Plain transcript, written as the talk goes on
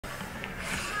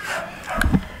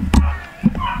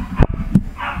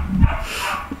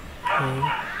Okay.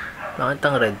 Bakit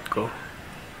ang red ko?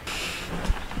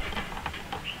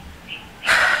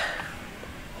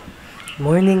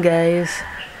 Morning guys!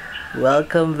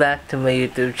 Welcome back to my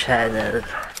YouTube channel.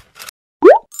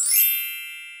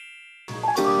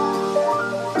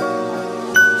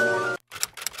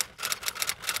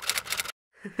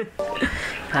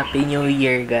 Happy New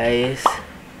Year guys!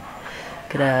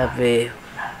 Grabe,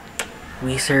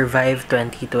 we survived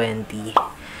 2020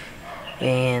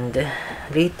 and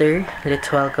later, let's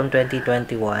welcome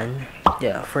 2021.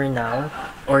 Yeah, for now,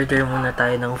 order muna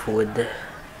tayo ng food.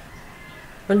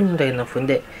 Ano muna tayo ng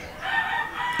food? Hindi.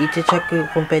 I-check ko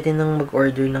kung pwede nang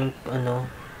mag-order ng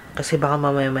ano, kasi baka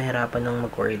mamaya mahirapan nang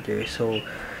mag-order. So,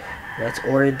 let's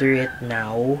order it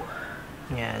now.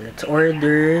 Yeah, let's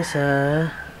order sa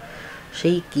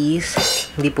Shaycees.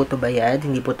 Hindi po to bayad,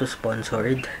 hindi po to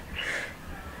sponsored.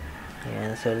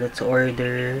 Ayan, so let's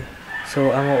order.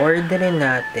 So, ang orderin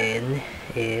natin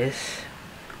is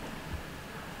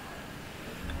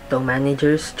itong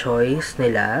manager's choice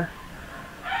nila.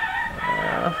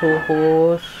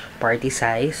 Focus, party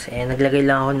size. And naglagay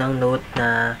lang ako ng note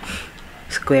na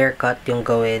square cut yung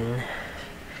gawin.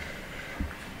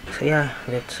 So, yeah,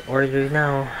 let's order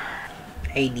now.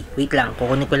 ID. Wait lang,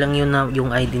 kukunin ko lang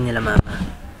yung ID nila mama.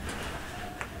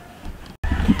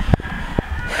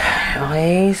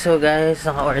 Okay, so guys,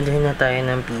 naka-order na tayo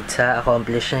ng pizza.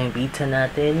 Accomplish na yung pizza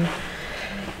natin.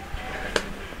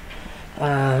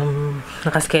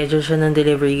 Naka-schedule siya ng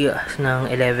delivery ng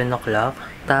 11 o'clock.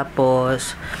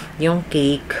 Tapos, yung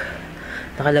cake,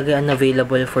 nakalagay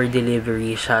unavailable for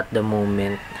delivery siya at the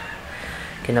moment.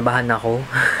 Kinabahan ako.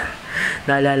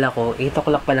 Naalala ko, 8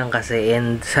 o'clock pa lang kasi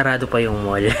and sarado pa yung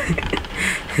mall.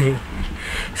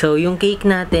 So, yung cake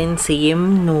natin,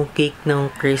 same no cake ng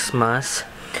Christmas.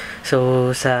 So,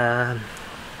 sa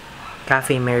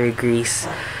Cafe Mary Grace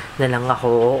na lang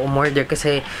ako umorder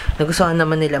kasi nagustuhan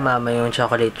naman nila mama yung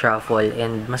chocolate truffle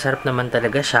and masarap naman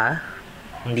talaga siya.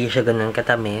 Hindi siya ganun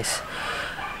katamis.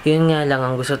 Yun nga lang,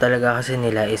 ang gusto talaga kasi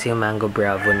nila is yung mango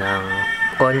bravo ng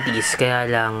Contis. Kaya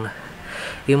lang,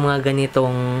 yung mga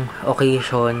ganitong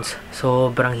occasions,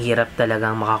 sobrang hirap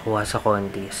talagang makakuha sa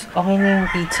Contis. Okay na yung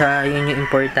pizza, yun yung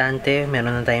importante.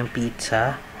 Meron na tayong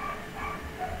pizza.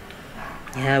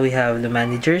 Yeah, we have the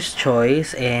manager's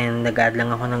choice and nag-add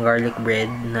lang ako ng garlic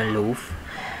bread na loaf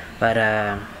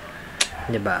para,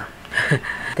 'di ba?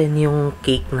 Then yung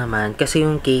cake naman, kasi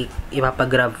yung cake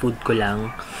ipapa-grab food ko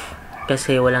lang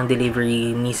kasi walang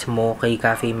delivery mismo kay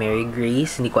Cafe Mary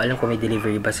Grace. Hindi ko alam kung may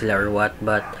delivery ba sila or what,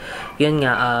 but yun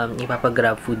nga,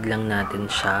 ipapa-grab food lang natin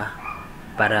siya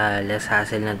para less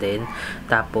hassle na din.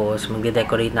 Tapos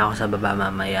magde-decorate na ako sa baba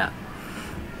mamaya.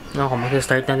 Ako,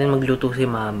 mag-start natin magluto si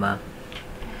mama.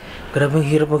 Grabe ang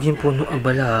hirap maging puno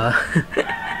abala.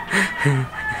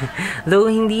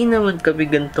 Though hindi naman kami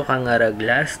ganito kangarag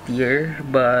last year,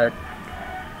 but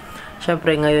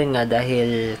syempre ngayon nga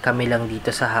dahil kami lang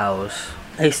dito sa house,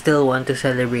 I still want to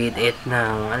celebrate it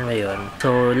ng ano ba yun.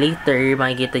 So later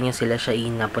makikita niyo sila siya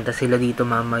punta sila dito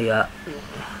mamaya.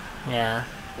 Yeah.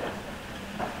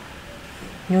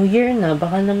 New Year na,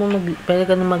 baka naman pwede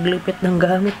ka na maglipit ng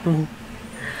gamit mo.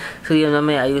 So yun,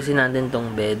 mamaya ayusin natin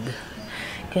tong bed.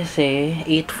 Kasi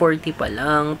 8:40 pa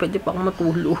lang, pwede pa akong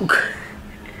matulog.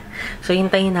 So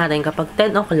hintayin natin kapag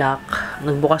 10 o'clock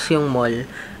nagbukas yung mall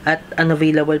at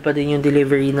unavailable pa din yung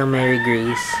delivery ng Mary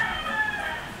Grace.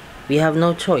 We have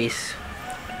no choice.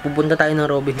 Pupunta tayo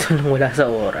ng Robinson nang wala sa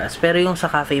oras. Pero yung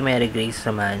sa Cafe Mary Grace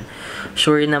naman,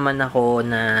 sure naman ako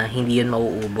na hindi yun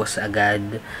mauubos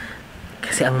agad.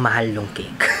 Kasi ang mahal ng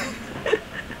cake.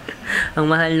 Ang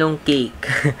mahal ng cake.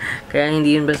 Kaya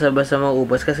hindi yun basta-basta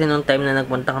mauubos. Kasi nung time na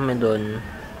nagpunta kami doon,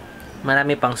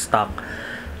 marami pang stock.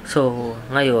 So,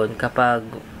 ngayon, kapag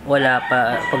wala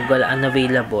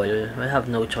unavailable, we have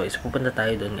no choice. Pupunta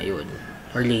tayo doon ngayon.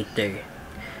 Or later.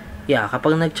 Yeah,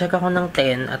 kapag nag-check ako ng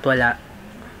 10 at wala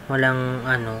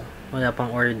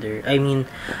pang order. I mean,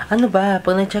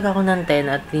 pag nag-check ako ng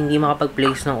 10 at hindi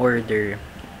makapag-place ng order,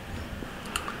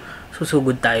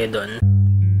 susugod tayo doon.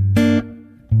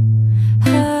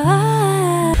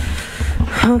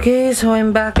 Okay, so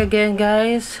I'm back again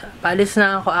guys. Paalis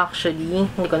na ako actually.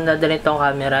 Hindi ko nadala itong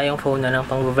camera. Yung phone na lang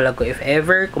pang vlog ko if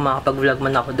ever. Kung makapag-vlog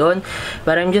man ako doon.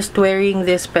 But I'm just wearing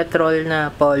this petrol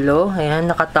na polo. Ayan,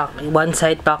 nakatak. One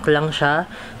side tuck lang siya.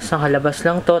 So, nakalabas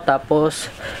lang to. Tapos,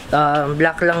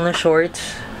 black lang na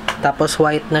shorts. Tapos,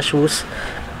 white na shoes.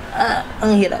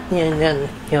 Ang hirap niyan.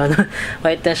 Yun.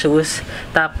 White na shoes.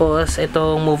 Tapos,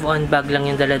 itong move on bag lang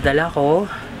yung dala-dala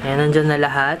ko. Ayan, nandyan na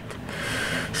lahat.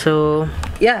 So,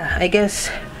 yeah, I guess,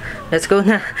 let's go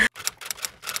na.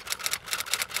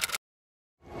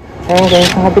 Ayun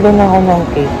guys, nakabili na ako ng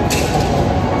cake.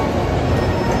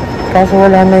 Kaso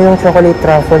wala na yung chocolate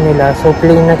truffle nila. So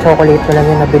plain na chocolate na lang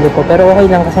yung nabili ko. Pero okay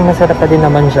lang kasi masarap pa din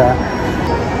naman siya.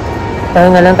 Tayo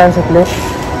na lang tayo sa split.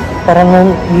 Parang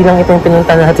hindi lang ito yung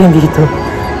pinunta natin dito.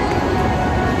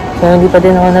 So hindi pa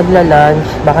din ako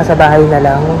nagla-lunch. Baka sa bahay na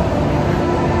lang.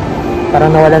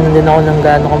 Parang nawalan din ako ng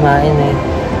gaano kumain eh.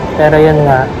 Pero yun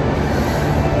nga.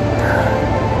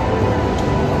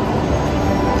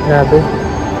 Grabe.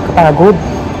 Kapagod.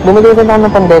 Bumili din ako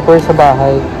ng pang-decor sa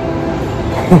bahay.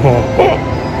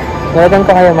 Gawin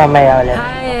ko kayo mamaya ulit.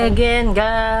 Hi again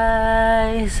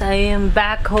guys! I am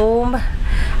back home.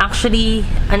 Actually,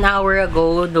 an hour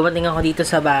ago, dumating ako dito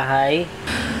sa bahay.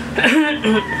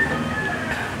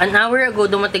 An hour ago,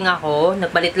 dumating ako.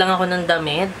 Nagpalit lang ako ng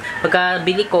damit.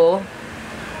 Pagkabili ko,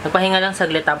 nagpahinga lang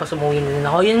saglit tapos umuwi na din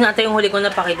ako. Yun nga yung huli ko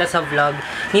napakita sa vlog.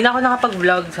 Hindi na ako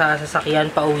nakapag-vlog sa sasakyan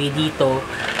pa uwi dito.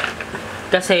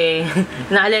 Kasi,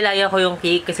 naalalayan ko yung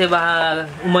cake kasi baka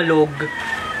umalog.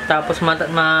 Tapos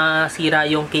masira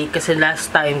yung cake kasi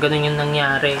last time ganun yung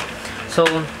nangyari. So,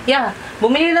 yeah.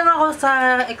 Bumili lang ako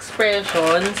sa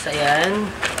Expressions. Ayan.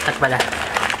 At pala.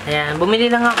 Ayan. Bumili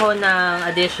lang ako ng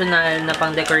additional na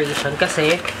pang decoration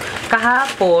kasi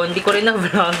kahapon, di ko rin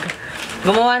na-vlog.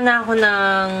 Gumawa na ako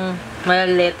ng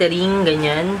lettering,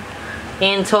 ganyan.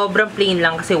 And sobrang plain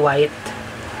lang kasi white.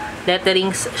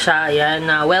 Letterings siya, ayan,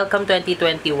 na Welcome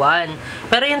 2021.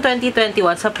 Pero yung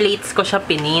 2021, sa plates ko siya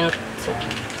pinint.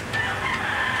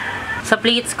 Sa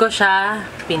plates ko siya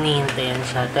pinint. Ayan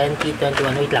siya,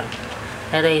 2021. Wait lang.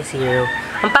 Ito yung 0.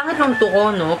 Ang pangit ng tuko,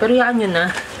 no? Pero yaan yun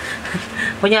na.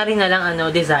 Kunyari na lang,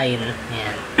 design.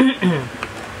 Ayan.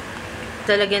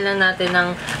 Talagyan lang natin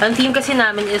ng... Ang theme kasi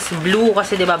namin is blue.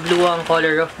 Kasi, diba, blue ang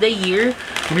color of the year.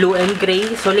 Blue and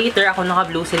gray. So, later, ako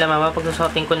naka-blue sila, mama, pag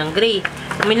susuotin ko ng gray.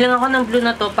 Pumili lang ako ng blue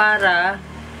na to para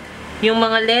yung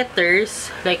mga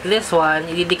letters, like this one,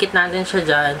 ididikit natin siya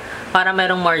dyan para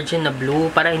merong margin na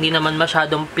blue. Para hindi naman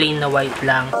masyadong plain na white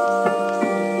lang.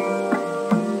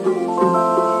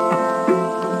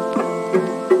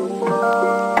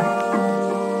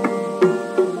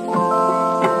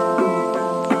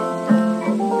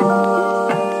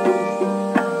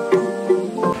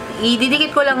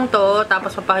 Ididikit ko lang to,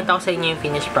 tapos papakita ko sa inyo yung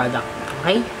finished product.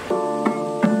 Okay?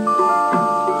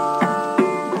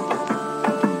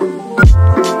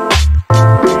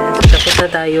 Tapos na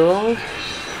tayong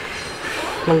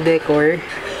mag-decor.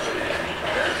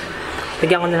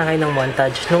 Bigyan ko na lang kayo ng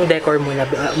montage. Nung decor muna,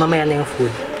 mamaya na yung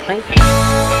food. Okay?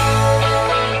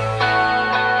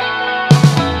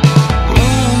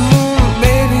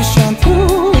 Baby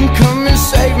shampoo, come and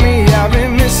save me. I've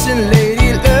been missing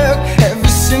lady luck.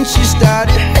 Since she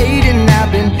started hating, I've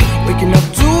been waking up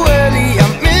too early. I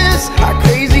miss our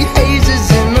crazy hazes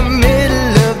in the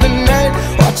middle of the night.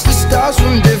 Watch the stars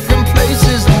from different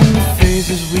places. And the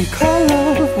phases we call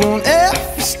love won't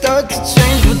ever start to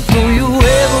change. But do you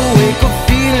ever wake up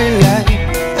feeling like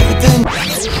everything?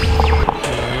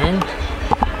 And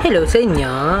hello sa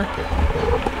inyo.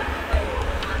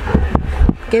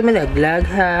 Kayo malaglag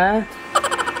ha.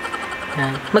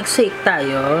 Mag-shake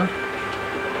tayo.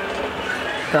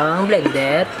 Ito, ang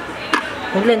blender.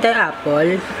 Mag-blend tayo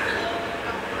apple.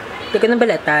 Ito ka ng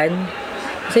balatan.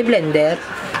 Kasi blender.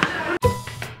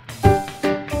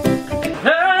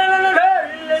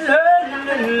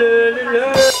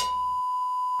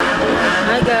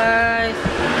 Hi guys!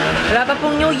 Wala pa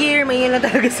pong New Year. May na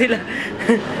talaga sila.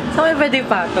 So may pwede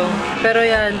pa ito. Pero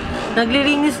yan,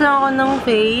 naglilinis lang ako ng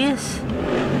face.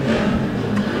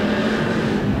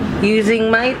 Using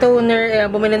my toner,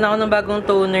 bumili na ako ng bagong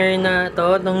toner na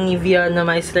to, ng Nivea na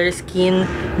Meister Skin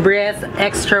Breath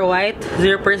Extra White,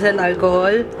 0%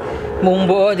 alcohol. Buong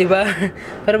buo, diba?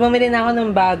 Pero bumili na ako ng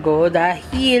bago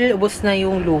dahil ubos na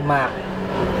yung luma.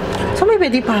 So may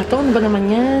pwede pa ito. Ano ba naman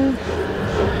yan?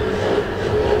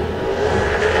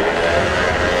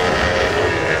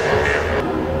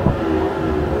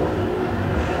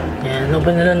 Yan, ano ba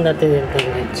na lang natin yung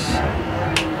toilets?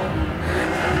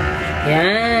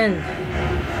 Yan.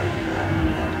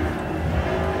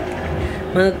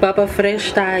 Magpapa-fresh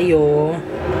tayo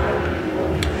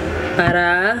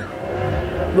para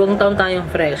buong taon tayong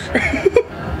fresh.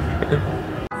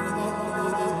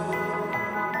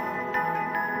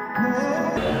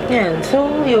 Yan. So,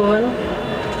 yun.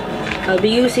 I'll be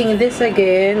using this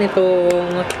again.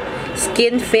 Itong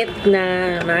Skin Fit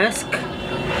na mask.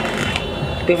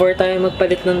 Before tayo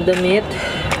magpalit ng damit.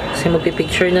 Kasi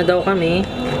magpipicture na daw kami.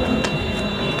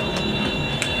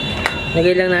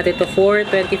 Lagay lang natin ito for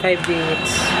 25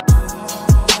 minutes.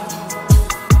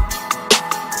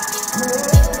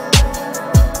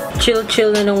 chill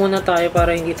na lang muna tayo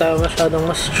para hindi tayo masyadong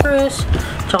ma-stress.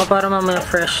 Tsaka para mamaya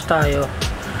fresh tayo.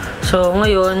 So,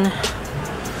 ngayon,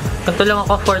 ganito lang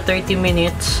ako for 30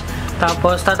 minutes.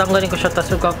 Tapos, tatanggalin ko siya.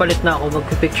 Tapos, magpapalit na ako.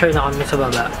 Magpipicture na kami sa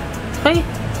baba. Okay?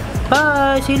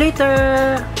 Bye! See you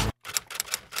later!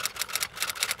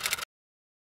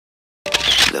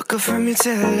 Look up from your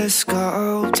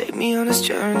telescope. Take me on this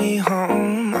journey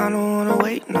home. I don't wanna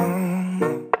wait no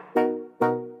more.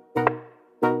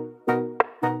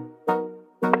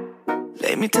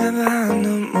 Lay me down behind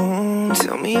the moon.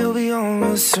 Tell me you'll be on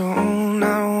real soon.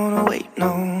 I don't wanna wait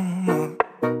no more.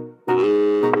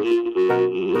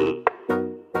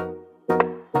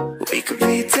 We could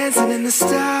be dancing in the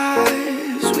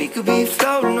stars. We could be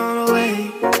floating on a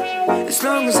wave. As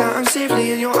long as I'm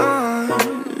safely in your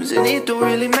arms, and it don't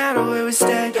really matter where we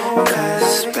stay.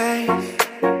 Cause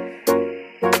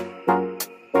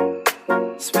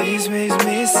space makes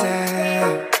me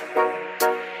sad.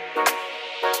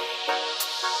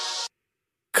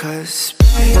 Cause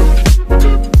space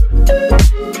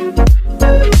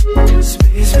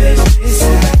makes me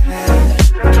sad.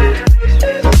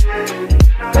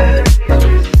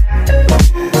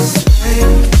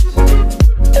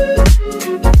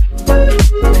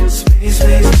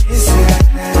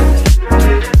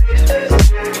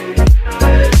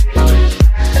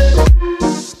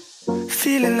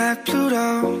 Feeling like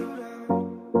Pluto,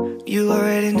 you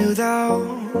already knew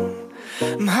though.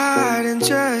 I'm hiding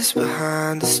just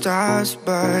behind the stars,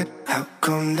 but how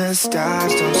come the stars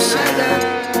don't shine?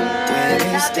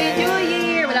 Happy New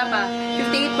Year! Wala pa.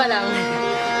 58 pa lang.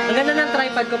 Ang ganda ng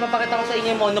tripod ko. Papakita ko sa inyo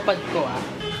yung monopod ko, ah.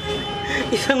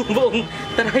 Isang buong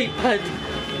tripod.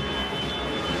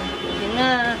 Yun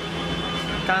na.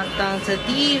 Countdown sa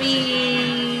TV.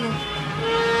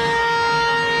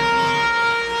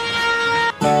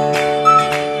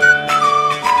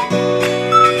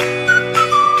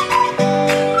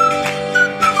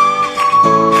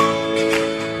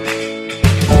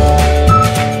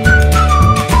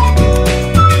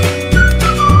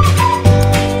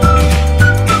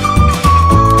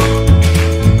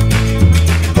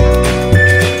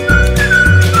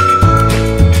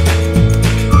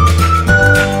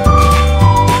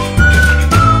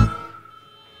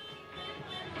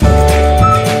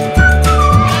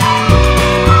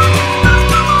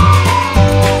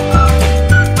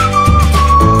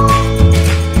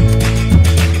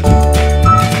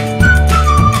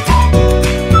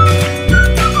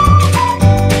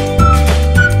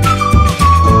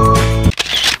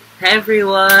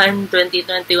 Everyone,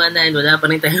 2021 na, wala pa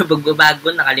rin tayo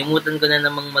pagbabago. Nakalimutan ko na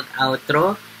namang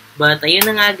mag-outro. But ayun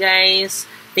na nga guys,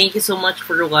 thank you so much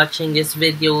for watching this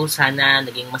video. Sana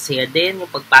naging masaya din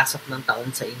yung pagpasok ng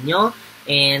taon sa inyo.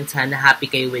 And sana happy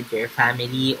kayo with your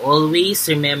family. Always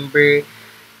remember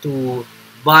to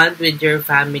bond with your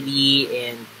family.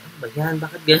 And ano ba yan?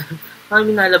 Bakit gano'n? Parang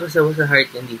minalabas ako sa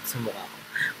heart yan dito sa mukha ko.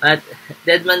 But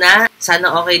dead man na,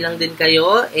 sana okay lang din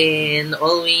kayo. And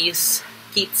always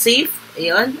keep safe.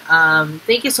 Ayun.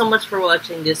 Thank you so much for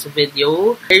watching this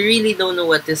video. I really don't know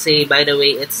what to say. By the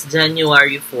way, it's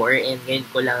January 4 and ngayon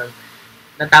ko lang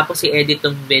natapos i-edit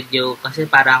tong video kasi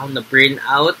para akong na-burn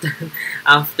out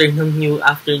after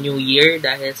New Year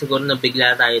dahil siguro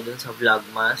nabigla tayo dun sa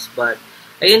Vlogmas. But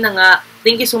ayun na nga.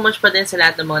 Thank you so much pa din sa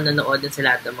lahat ng mga nanood and sa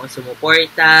lahat ng mga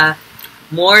sumuporta.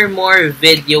 More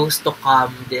videos to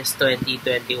come this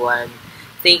 2021.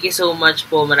 Thank you so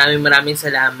much po. Maraming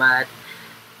salamat.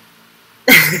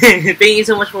 Thank you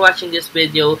so much for watching this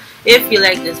video. If you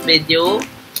like this video,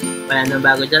 wala nang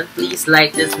bago dyan, please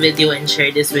like this video and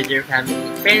share this with your family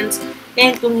and friends.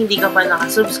 And kung hindi ka pa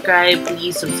nakasubscribe,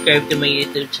 please subscribe to my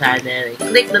YouTube channel and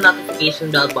click the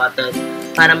notification bell button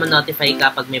para ma-notify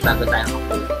ka pag may bago tayong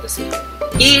upload to say.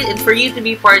 Okay, and for you to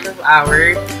be part of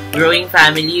our growing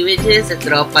family, which is the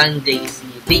Tropang JC.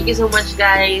 Thank you so much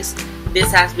guys.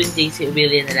 This has been JC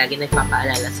Obille na lagi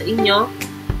nagpapaalala sa inyo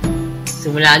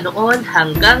simula noon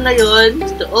hanggang ngayon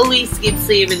to always keep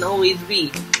safe and always be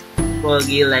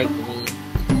foggy like me.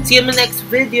 See you in the next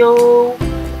video.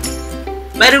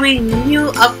 By the way, new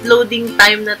uploading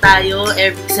time na tayo.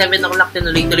 Every 7 o'clock,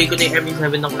 tinuloy-tuloy ko na yung every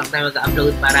 7 o'clock tayo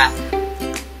mag-upload para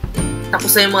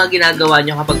tapos na yung mga ginagawa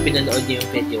nyo kapag pinanood nyo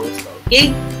yung videos. Okay?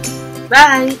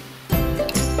 Bye!